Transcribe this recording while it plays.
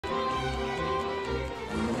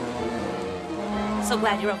so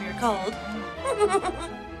glad you're over your cold.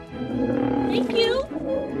 Thank you.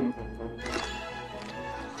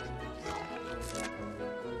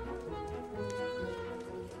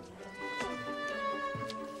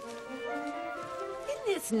 Isn't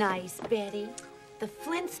this nice, Betty? The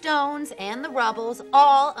Flintstones and the Rubbles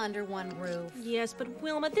all under one roof. Yes, but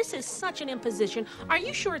Wilma, this is such an imposition. Are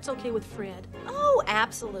you sure it's okay with Fred? Oh,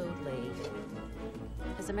 absolutely.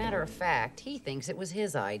 As a matter of fact, he thinks it was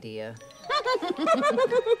his idea.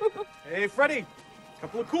 Hey, Freddie,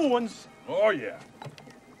 couple of cool ones. Oh, yeah.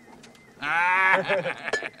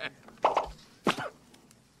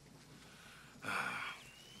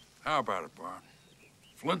 How about it, Barn?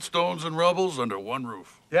 Flintstones and Rubbles under one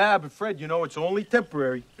roof. Yeah, but Fred, you know, it's only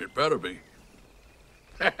temporary. It better be.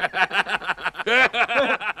 It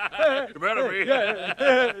better be.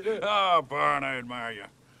 Oh, Barn, I admire you.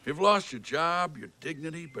 You've lost your job, your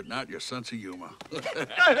dignity, but not your sense of humor.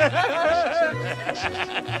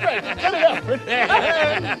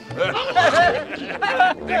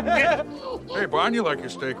 Hey, Barn, you like your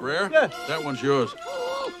steak rare? Yeah. That one's yours.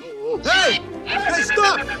 Hey! Hey,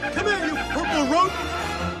 stop! Come here, you purple rodent!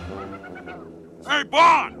 Hey,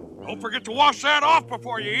 Barn! Don't forget to wash that off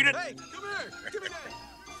before you eat it. Hey, come